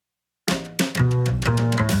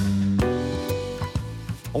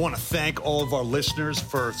want to thank all of our listeners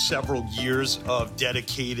for several years of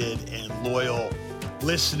dedicated and loyal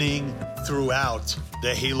listening throughout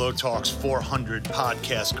the Halo Talks 400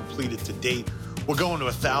 podcast completed to date. We're going to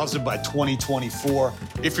 1,000 by 2024.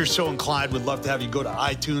 If you're so inclined, we'd love to have you go to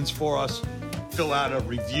iTunes for us, fill out a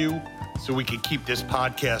review so we can keep this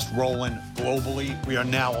podcast rolling globally. We are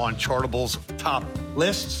now on Chartable's top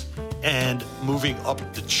lists and moving up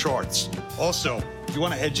the charts. Also, if you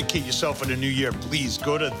want to educate yourself in the new year, please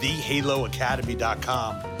go to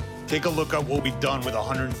thehaloacademy.com. Take a look at what we've done with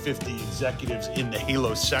 150 executives in the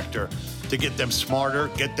Halo sector to get them smarter,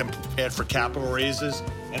 get them prepared for capital raises,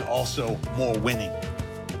 and also more winning.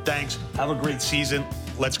 Thanks. Have a great season.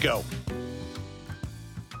 Let's go.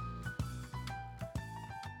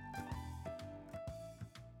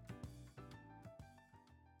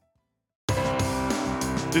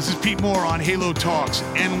 This is Pete Moore on Halo Talks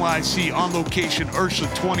NYC on location, Ursula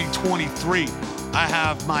 2023. I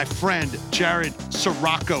have my friend Jarrod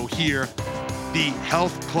Saracco here, the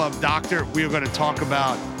health club doctor. We are going to talk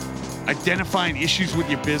about identifying issues with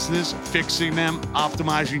your business, fixing them,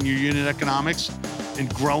 optimizing your unit economics,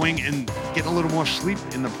 and growing and getting a little more sleep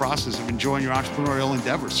in the process of enjoying your entrepreneurial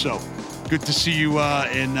endeavors. So good to see you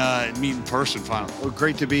and meet in person finally. Well,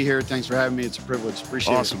 great to be here. Thanks for having me. It's a privilege.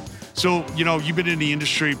 Appreciate it. Awesome. So, you've been in the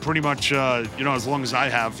industry pretty much, as long as I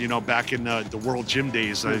have, back in the World Gym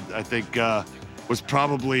days. I think was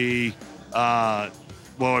probably, I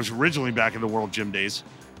was originally back in the World Gym days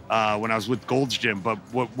when I was with Gold's Gym. But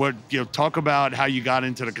what talk about how you got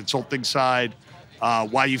into the consulting side,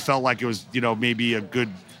 why you felt like it was, maybe a good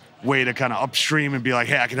way to kind of upstream and be like,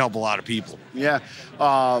 hey, I can help a lot of people. Yeah.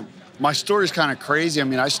 My story is kind of crazy. I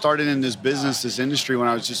mean, I started in this industry when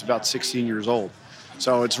I was just about 16 years old.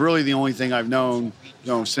 So it's really the only thing I've known,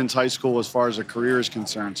 since high school as far as a career is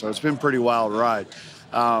concerned. So it's been a pretty wild ride.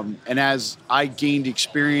 And as I gained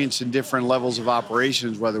experience in different levels of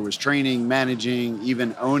operations, whether it was training, managing,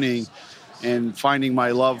 even owning, and finding my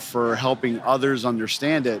love for helping others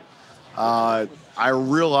understand it, I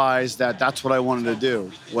realized that that's what I wanted to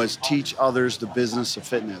do, was teach others the business of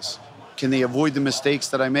fitness. Can they avoid the mistakes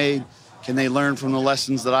that I made? Can they learn from the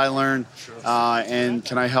lessons that I learned? And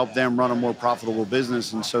can I help them run a more profitable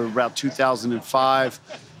business? And so about 2005,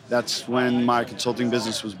 that's when my consulting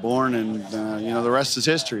business was born. And, the rest is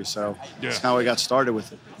history. So that's how I got started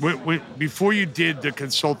with it. Before you did the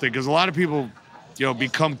consulting, because a lot of people,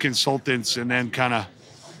 become consultants and then kind of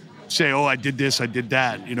say, oh, I did this, I did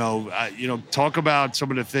that. Talk about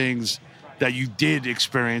some of the things that you did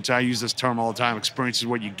experience. I use this term all the time. Experience is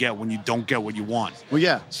what you get when you don't get what you want. Well,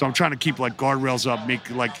 yeah. So I'm trying to keep guardrails up, make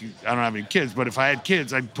I don't have any kids, but if I had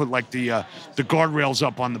kids, I'd put the guardrails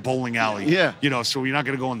up on the bowling alley. Yeah. So you're not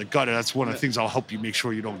going to go in the gutter. That's one of the things I'll help you make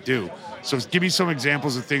sure you don't do. So give me some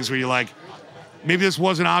examples of things where you're like, maybe this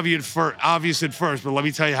wasn't obvious at first, but let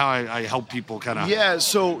me tell you how I help people kind of. Yeah,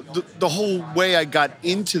 so the whole way I got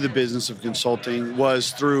into the business of consulting was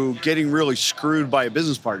through getting really screwed by a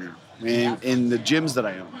business partner in the gyms that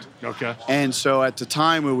I owned. Okay. And so at the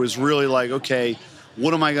time, it was really like, okay,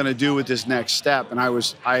 what am I going to do with this next step? And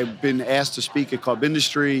I've been asked to speak at Club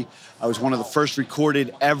Industry. I was one of the first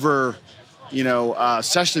recorded ever,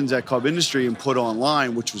 sessions at Club Industry and put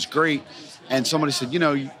online, which was great. And somebody said,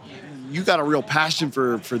 you got a real passion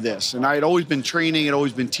for this. And I had always been training, had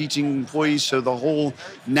always been teaching employees. So the whole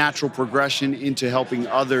natural progression into helping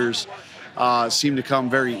others seemed to come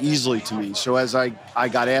very easily to me. So as I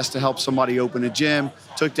got asked to help somebody open a gym,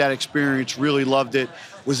 took that experience, really loved it,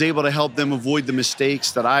 was able to help them avoid the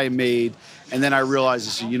mistakes that I made. And then I realized,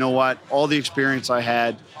 I said, you know what, all the experience I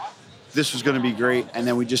had, this was going to be great. And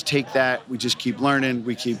then we just take that, we just keep learning,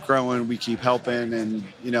 we keep growing, we keep helping. And,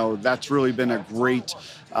 that's really been a great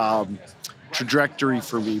trajectory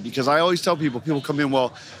for me, because I always tell people come in,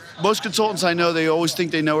 well, most consultants I know, they always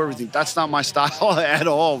think they know everything. That's not my style at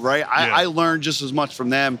all, right? Yeah. I learn just as much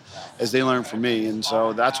from them as they learn from me. And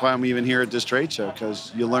so that's why I'm even here at this trade show,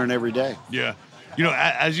 because you learn every day. Yeah.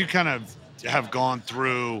 As you kind of have gone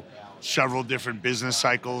through several different business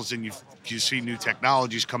cycles and you see new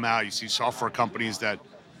technologies come out, you see software companies that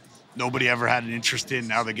nobody ever had an interest in.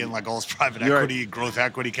 Now they're getting all this private equity, growth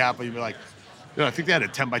equity capital. You'd be like, I think they had a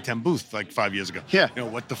 10 by 10 booth 5 years ago. Yeah.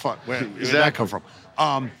 What the fuck? Where did Exactly. that come from?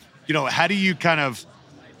 How do you kind of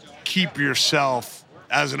keep yourself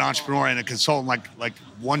as an entrepreneur and a consultant like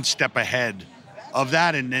one step ahead of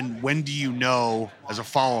that? And then when do you know, as a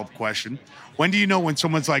follow-up question, when do you know when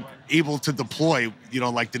someone's able to deploy,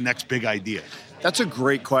 the next big idea? That's a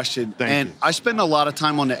great question. Thank you. I spend a lot of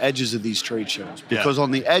time on the edges of these trade shows, because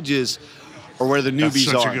on the edges are where the newbies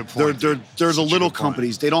That's such are. a good point. They're the little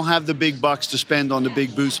companies. They don't have the big bucks to spend on the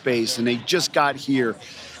big booth space, and they just got here.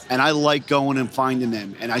 And I like going and finding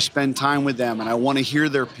them, and I spend time with them, and I want to hear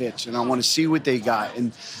their pitch, and I want to see what they got.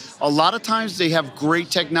 And a lot of times they have great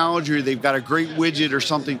technology, or they've got a great widget or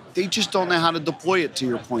something. They just don't know how to deploy it, to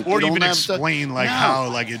your point. Or they even don't explain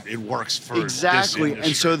how it works for exactly. This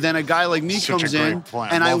And so then a guy like me comes in,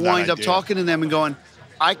 and I wind up talking to them and going,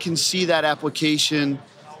 I can see that application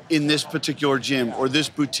in this particular gym or this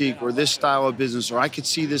boutique or this style of business, or I could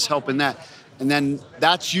see this helping that. And then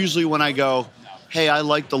that's usually when I go, hey, I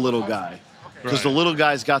like the little guy. Because the little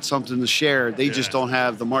guy's got something to share. They just don't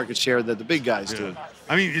have the market share that the big guys do.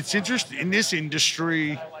 I mean, it's interesting. In this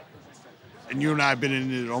industry, and you and I have been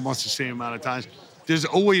in it almost the same amount of times, there's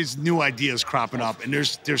always new ideas cropping up, and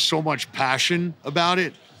there's so much passion about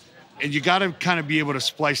it. And you got to kind of be able to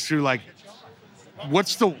splice through, like,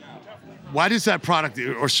 why does that product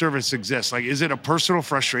or service exist? Like, is it a personal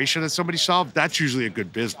frustration that somebody solved? That's usually a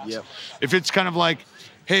good business. Yep. If it's kind of like,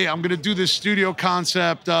 hey, I'm going to do this studio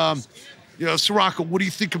concept, Saracco, what do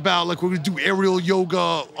you think about, like, we're going to do aerial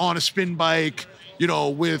yoga on a spin bike,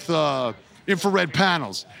 with infrared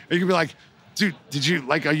panels. And you can be like, dude,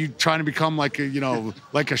 are you trying to become like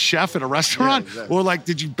a chef at a restaurant? Yeah, exactly. Or like,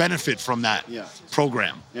 did you benefit from that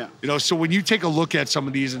program? Yeah. So when you take a look at some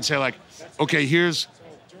of these and say like, okay,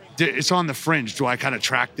 it's on the fringe. Do I kind of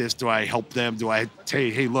track this? Do I help them? Do I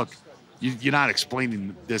say, hey, look, you're not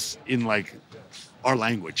explaining this in like our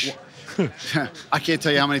language? I can't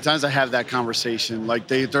tell you how many times I have that conversation. Like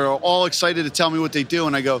they're all excited to tell me what they do,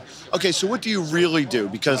 and I go, okay, so what do you really do?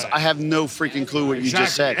 Because I have no freaking clue what you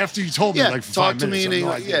just said. After you told me, like, for talk 5 to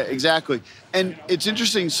minutes, me. Exactly. And it's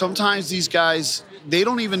interesting. Sometimes these guys, they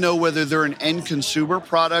don't even know whether they're an end consumer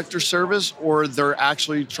product or service, or they're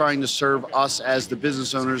actually trying to serve us as the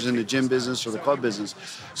business owners in the gym business or the club business.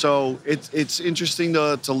 So it's interesting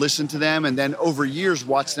to listen to them, and then over years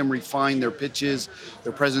watch them refine their pitches,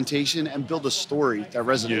 their presentation, and build a story that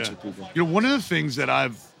resonates with people. One of the things that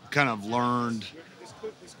I've kind of learned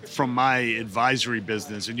from my advisory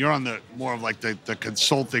business, and you're on the more of like the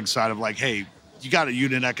consulting side of like, hey, you got a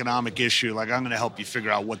unit economic issue, like I'm going to help you figure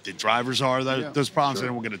out what the drivers are, those problems, and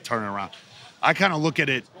then we're going to turn it around. I kind of look at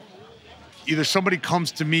it, either somebody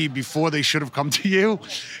comes to me before they should have come to you,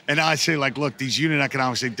 and I say like, look, these unit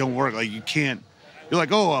economics, they don't work. Like you can't, you're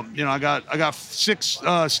like, I got 6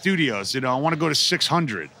 studios, I want to go to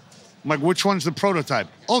 600. I'm like, which one's the prototype?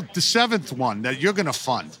 Oh, the 7th one that you're going to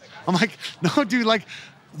fund. I'm like, no, dude, like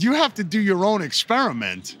you have to do your own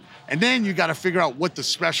experiment. And then you got to figure out what the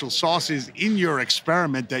special sauce is in your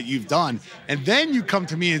experiment that you've done. And then you come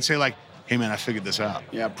to me and say like, hey man, I figured this out.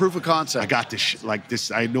 Yeah, proof of concept. I got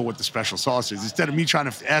this, I know what the special sauce is. Instead of me trying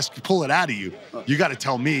to pull it out of you, you got to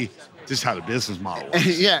tell me this is how the business model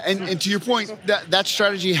works. Yeah, and to your point, that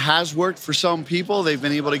strategy has worked for some people. They've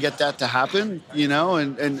been able to get that to happen,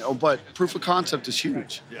 but proof of concept is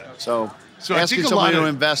huge. Yeah. So I asking think somebody to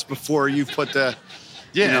invest before you put the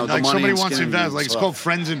like the money somebody and wants to skin in invest, it like it's as well. called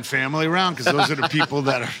friends and family around, because those are the people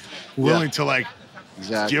that are willing to like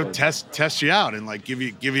test you out and like give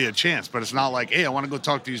you a chance. But it's not like, hey, I want to go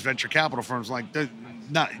talk to these venture capital firms. Like,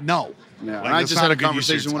 no. Yeah. Like, and I just had a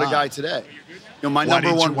conversation with a guy today. Why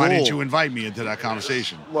didn't you invite me into that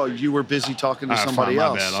conversation? Well, you were busy talking to somebody fine,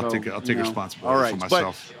 else. My bad. I'll take responsibility for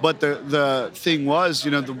myself. But the thing was,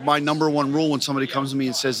 my number one rule when somebody comes to me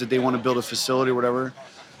and says that they want to build a facility or whatever,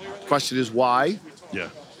 the question is why? Yeah.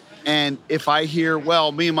 And if I hear,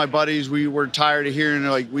 well, me and my buddies, we were tired of hearing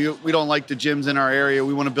like we don't like the gyms in our area,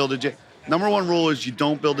 we want to build a gym. Number one rule is you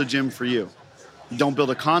don't build a gym for you. You don't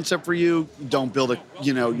build a concept for you. You don't build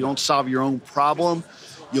you don't solve your own problem.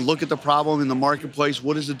 You look at the problem in the marketplace.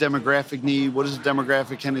 What does the demographic need? What is the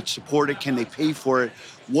demographic? Can it support it? Can they pay for it?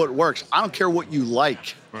 What works? I don't care what you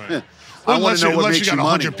like. Right. I want to know what makes you money.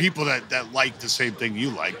 Unless you got 100 people that like the same thing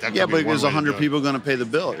you like. That but is 100 people going to pay the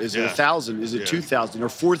bill? Is it 1,000? Is it 2,000 or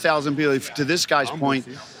 4,000 people? To this guy's point,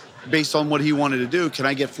 based on what he wanted to do, can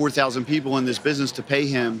I get 4,000 people in this business to pay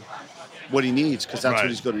him what he needs? Because that's what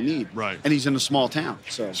he's going to need. Right. And he's in a small town.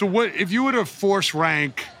 So what if you were to force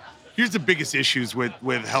rank? Here's the biggest issues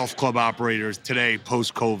with health club operators today,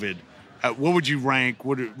 post-COVID. What would you rank?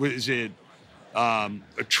 What is it?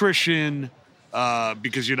 Attrition,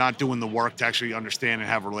 because you're not doing the work to actually understand and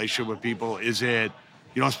have a relationship with people? Is it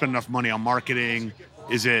you don't spend enough money on marketing?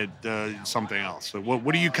 Is it something else? So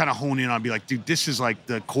what do you kind of hone in on? Be like, dude, this is like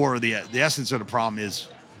the core of the essence of the problem is.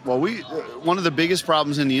 Well, one of the biggest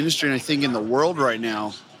problems in the industry, and I think in the world right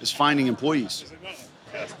now, is finding employees.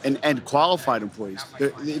 And qualified employees.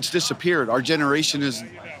 It's disappeared. Our generation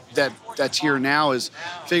that's here now is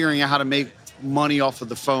figuring out how to make money off of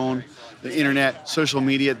the phone, the internet, social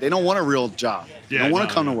media. They don't want a real job. They don't want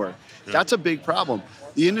to come to work. Yeah. That's a big problem.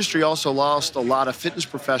 The industry also lost a lot of fitness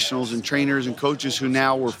professionals and trainers and coaches who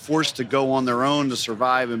now were forced to go on their own to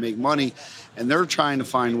survive and make money. And they're trying to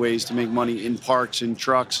find ways to make money in parks and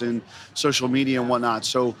trucks and social media and whatnot.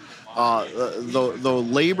 So the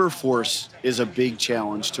labor force is a big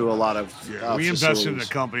challenge to a lot of we invested in a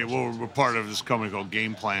company. We're part of this company called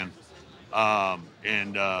Game Plan.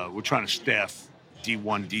 And we're trying to staff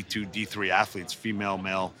D1, D2, D3 athletes, female,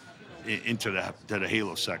 male, into the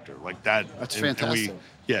Halo sector. Like that. That's fantastic.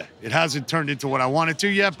 It hasn't turned into what I wanted to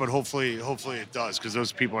yet, but hopefully it does, because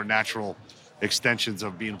those people are natural extensions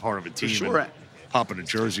of being part of a team. For sure. And popping a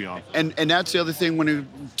jersey on. And that's the other thing when you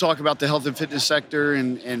talk about the health and fitness sector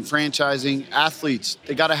and franchising, athletes,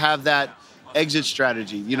 they got to have that exit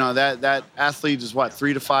strategy. You know, that athlete is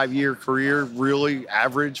 3 to 5 year career, really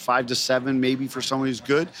average, 5 to 7 maybe for someone who's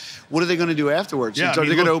good. What are they going to do afterwards? Yeah, so are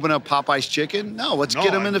they going to open up Popeye's Chicken? No, let's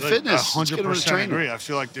get them into fitness. 100% agree. I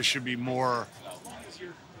feel like there should be more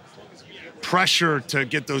pressure to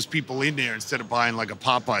get those people in there instead of buying like a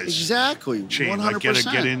Popeyes chain. 100%.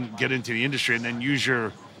 Like get into the industry and then use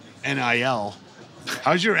your NIL.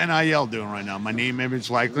 How's your NIL doing right now? My name, image,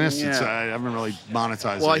 likeness? Yeah. I haven't really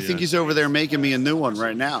monetized it Well, I yet. think he's over there making me a new one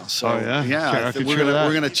right now. So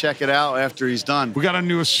we're gonna check it out after he's done. We got a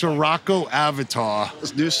new Saracco avatar.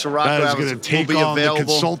 This new Saracco that is avatar going to take will be on available. the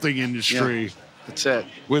consulting industry. Yeah, that's it.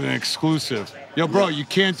 With an exclusive. Yo, bro, you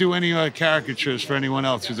can't do any caricatures for anyone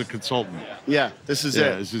else who's a consultant. Yeah, this is it.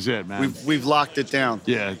 Yeah, this is it, man. We've locked it down.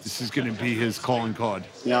 Yeah, this is going to be his calling card.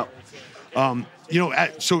 Yeah. You know,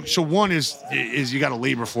 so one is you got a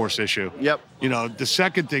labor force issue. Yep. You know, the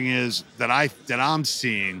second thing is that I'm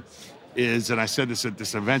seeing is, and I said this at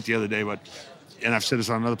this event the other day, and I've said this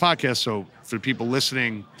on another podcast. So for people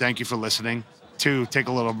listening, thank you for listening. 2, take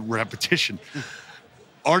a little repetition.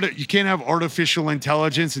 You can't have artificial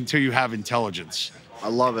intelligence until you have intelligence. I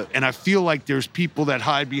love it. And I feel like there's people that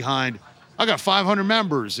hide behind, I got 500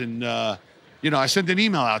 members, and I sent an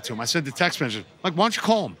email out to them. I sent a text message. Like, why don't you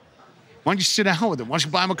call them? Why don't you sit down with them? Why don't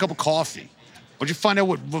you buy them a cup of coffee? Why don't you find out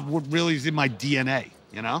what really is in my DNA,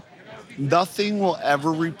 you know? Nothing will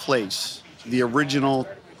ever replace the original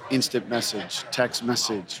instant message, text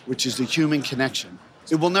message, which is the human connection.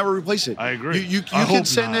 It will never replace it. I agree. You can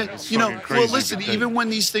send it, It's well, listen, even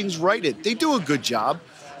when these things write it, they do a good job,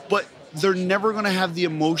 but they're never going to have the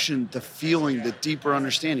emotion, the feeling, the deeper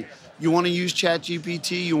understanding. You want to use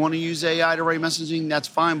ChatGPT, you want to use AI to write messaging, that's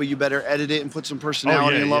fine, but you better edit it and put some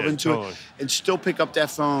personality and love into it and still pick up that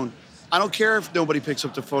phone. I don't care if nobody picks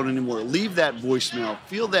up the phone anymore. Leave that voicemail,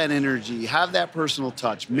 feel that energy, have that personal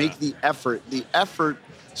touch, make the effort. The effort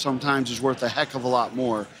sometimes is worth a heck of a lot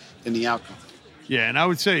more than the outcome. Yeah, and I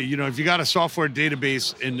would say, if you got a software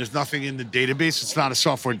database and there's nothing in the database, it's not a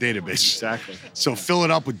software database. Exactly. So fill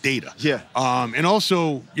it up with data. Yeah. And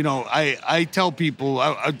also, I tell people,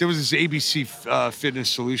 there was this ABC Fitness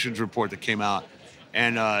Solutions report that came out,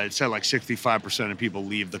 and it said like 65% of people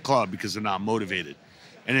leave the club because they're not motivated.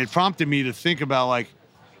 And it prompted me to think about, like,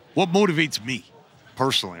 what motivates me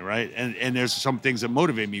personally, right? And there's some things that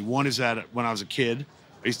motivate me. One is that when I was a kid,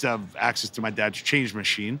 I used to have access to my dad's change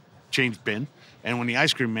bin. And when the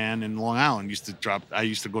ice cream man in Long Island used to drop, I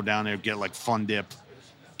used to go down there and get like Fun Dip,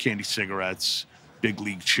 candy cigarettes, Big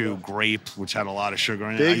League Chew, grape, which had a lot of sugar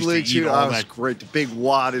in it. Big League Chew, was great. The big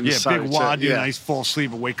wad in the side. Yeah, big wad, dude. I used to fall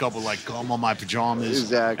asleep and wake up with like gum on my pajamas.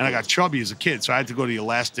 Exactly. And I got chubby as a kid, so I had to go to the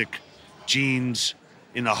elastic jeans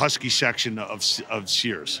in the husky section of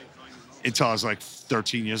Sears until I was like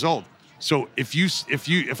 13 years old. So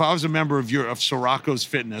if I was a member of Saracco's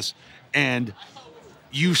Fitness and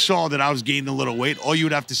you saw that I was gaining a little weight, all you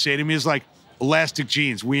would have to say to me is like, elastic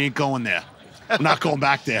jeans, we ain't going there. I'm not going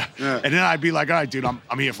back there. Yeah. And then I'd be like, all right, dude,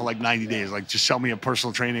 I'm here for like 90 days. Like, just sell me a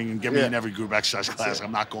personal training and get me in every group exercise class.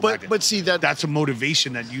 I'm not going back there. But see, that's a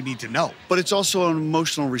motivation that you need to know. But it's also an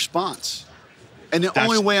emotional response. And the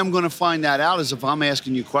only way I'm going to find that out is if I'm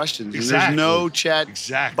asking you questions. Exactly. And there's no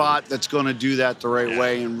chat bot that's going to do that the right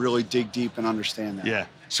way and really dig deep and understand that. Yeah.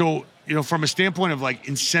 So, from a standpoint of like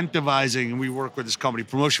incentivizing, and we work with this company,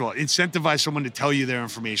 promotional, incentivize someone to tell you their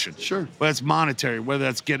information. Sure. Whether it's monetary, whether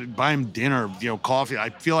that's buy them dinner, coffee. I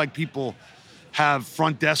feel like people have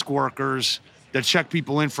front desk workers that check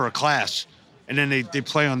people in for a class, and then they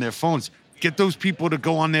play on their phones. Get those people to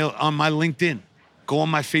go on my LinkedIn, go on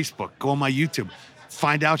my Facebook, go on my YouTube,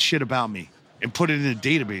 find out shit about me, and put it in a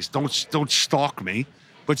database. Don't stalk me,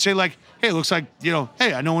 but say like, hey, it looks like,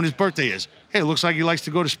 hey, I know when his birthday is. Hey, it looks like he likes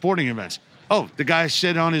to go to sporting events. Oh, the guy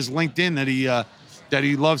said on his LinkedIn that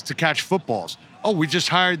he loves to catch footballs. Oh, we just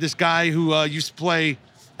hired this guy who used to play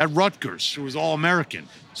at Rutgers, who was All-American.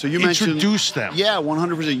 So you introduced them. Yeah,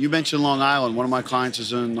 100%. You mentioned Long Island. One of my clients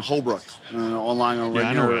is in Holbrook, online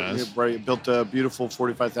right here. Right, built a beautiful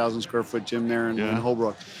 45,000 square foot gym there in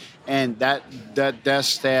Holbrook, and that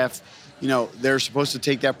staff, they're supposed to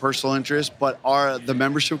take that personal interest, but are the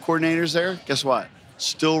membership coordinators there? Guess what?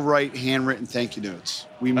 Still write handwritten thank you notes.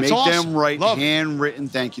 We make them write handwritten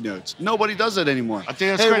thank you notes. Nobody does it anymore. I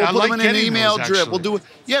think that's great. We'll put them in an email those, drip. We'll do it.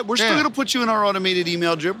 Yeah, we're still going to put you in our automated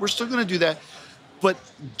email drip. We're still going to do that. But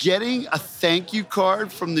getting a thank you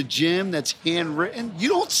card from the gym that's handwritten, you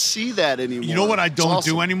don't see that anymore. You know what I don't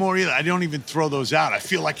do anymore either? I don't even throw those out. I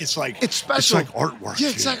feel like it's special. It's like artwork. Yeah,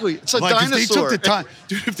 exactly. It's a dinosaur. If they took the time,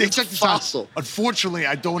 dude, if they took the time. Fossil. Unfortunately,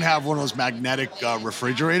 I don't have one of those magnetic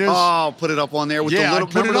refrigerators. Oh, put it up on there with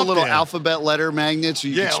the little alphabet letter magnets so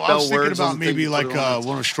you can spell words. I was thinking about maybe like one of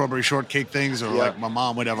those strawberry shortcake things, or like my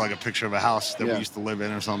mom would have like a picture of a house that we used to live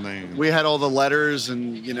in or something. We had all the letters,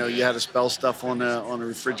 and you had to spell stuff on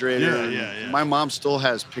the refrigerator. Yeah. My mom still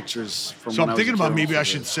has pictures from. So I'm thinking about maybe I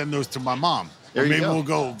should send those to my mom. Or maybe we'll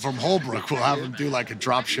go from Holbrook. We'll have them do like a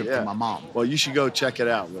drop ship to my mom. Well, you should go check it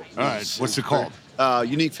out. All right. What's it called?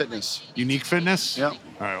 Unique Fitness. Unique Fitness? Yep. All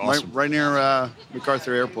right. Awesome. Right near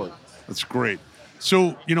MacArthur Airport. That's great.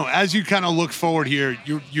 So as you kind of look forward here,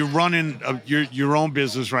 you're running your own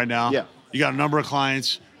business right now. Yeah. You got a number of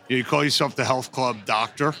clients. You call yourself the health club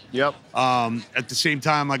doctor. Yep. At the same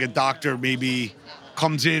time, like a doctor maybe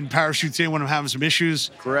comes in, parachutes in when I'm having some issues.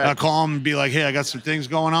 Correct. I call him and be like, hey, I got some things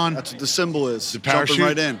going on. That's what the symbol is. The parachute. Jumping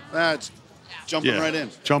right in. That's jumping right in.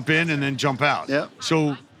 Jump in and then jump out. Yeah.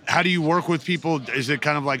 So how do you work with people? Is it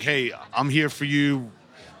kind of like, hey, I'm here for you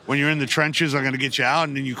when you're in the trenches, I'm going to get you out,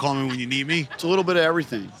 and then you call me when you need me? It's a little bit of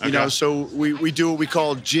everything. So we do what we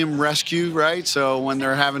call gym rescue, right? So when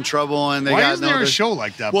they're having trouble and they Why isn't there a show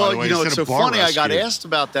like that, by the way? Well, it's so funny. Rescue? I got asked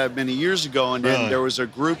about that many years ago, and then there was a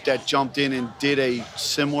group that jumped in and did a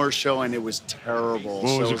similar show, and it was terrible.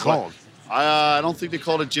 What was it called? I don't think they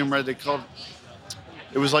called it Gym Red. They called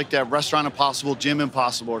it was like that Restaurant Impossible, Gym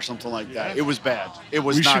Impossible, or something like that. It was bad. It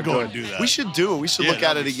was not good. We should go and do that. We should do it. We should look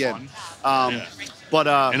at it again. But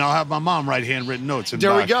and I'll have my mom write handwritten notes.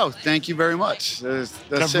 There we go. Thank you very much. That's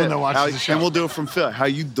it. That watches the show. And we'll do it from Phil. How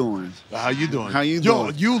you doing? How you doing? How you doing?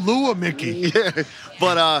 Yo, you Lou or Mickey? Yeah.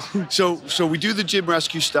 But so we do the gym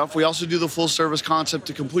rescue stuff. We also do the full service concept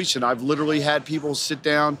to completion. I've literally had people sit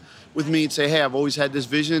down with me and say, hey, I've always had this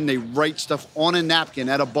vision. They write stuff on a napkin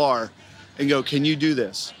at a bar and go, can you do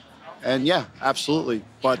this? And yeah, absolutely.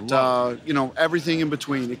 But, everything in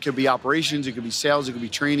between. It could be operations, it could be sales, it could be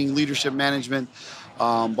training, leadership management.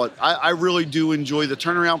 But I really do enjoy the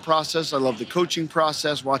turnaround process. I love the coaching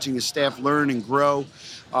process, watching the staff learn and grow.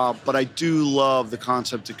 But I do love the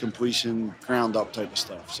concept of completion, ground up type of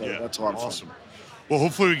stuff. So that's a lot of fun. Well,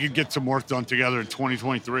 hopefully we can get some work done together in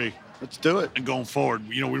 2023. Let's do it. And going forward,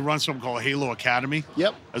 we run something called Halo Academy.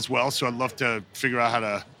 Yep. As well. So I'd love to figure out how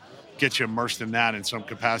to get you immersed in that in some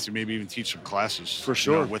capacity, maybe even teach some classes. For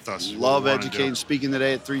sure. With us. Love educating, speaking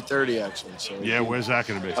today at 3:30 actually. So where's that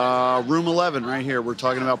going to be? Room 11 right here. We're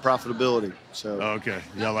talking about profitability. So okay.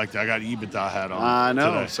 Yeah, I like that. I got EBITDA hat on. I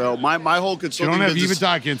know. Today. So my whole consulting business. You don't have business, EBITDA,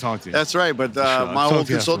 I can't talk to you. That's right. But my whole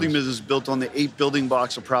consulting business is built on the 8 building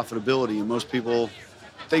blocks of profitability. And most people,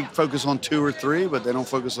 they focus on 2 or 3, but they don't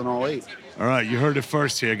focus on all 8. All right. You heard it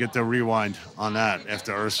first here. Get the rewind on that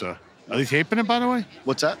after Ursa. Are they taping it, by the way?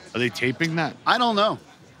 What's that? Are they taping that? I don't know.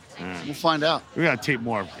 We'll find out. We got to tape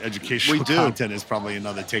more educational content is probably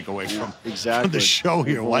another takeaway from the show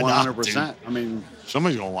here. Why 100%. not? I mean,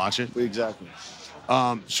 somebody's going to watch it. Exactly.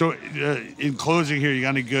 So in closing here, you got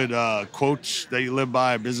any good quotes that you live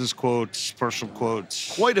by, business quotes, personal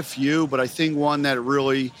quotes? Quite a few, but I think one that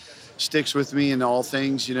really sticks with me in all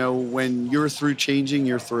things, when you're through changing,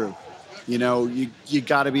 you're through. You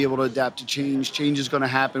got to be able to adapt to change. Change is going to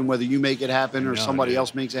happen whether you make it happen or somebody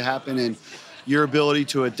else makes it happen. And your ability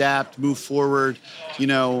to adapt, move forward,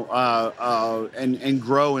 and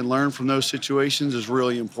grow and learn from those situations is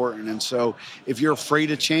really important. And so if you're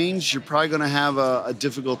afraid of change, you're probably going to have a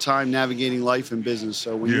difficult time navigating life and business.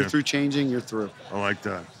 So when you're through changing, you're through. I like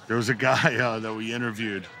that. There was a guy that we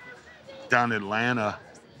interviewed down in Atlanta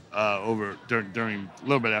during a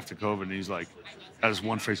little bit after COVID, and he's like, has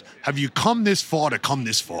one phrase, have you come this far to come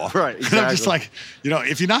this far? Right, exactly. And I'm just like,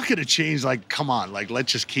 if you're not going to change, like, come on, like,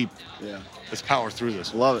 let's just let's power through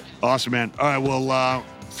this. Love it. Awesome, man. All right, well,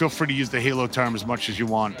 feel free to use the Halo term as much as you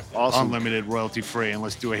want. Awesome. Unlimited, royalty-free, and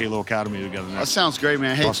let's do a Halo Academy together next. That sounds great,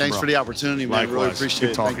 man. Hey, awesome, thanks for the opportunity, man. Likewise. Really appreciate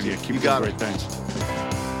Good it. talking Thank to you. You Keep doing got great it. things.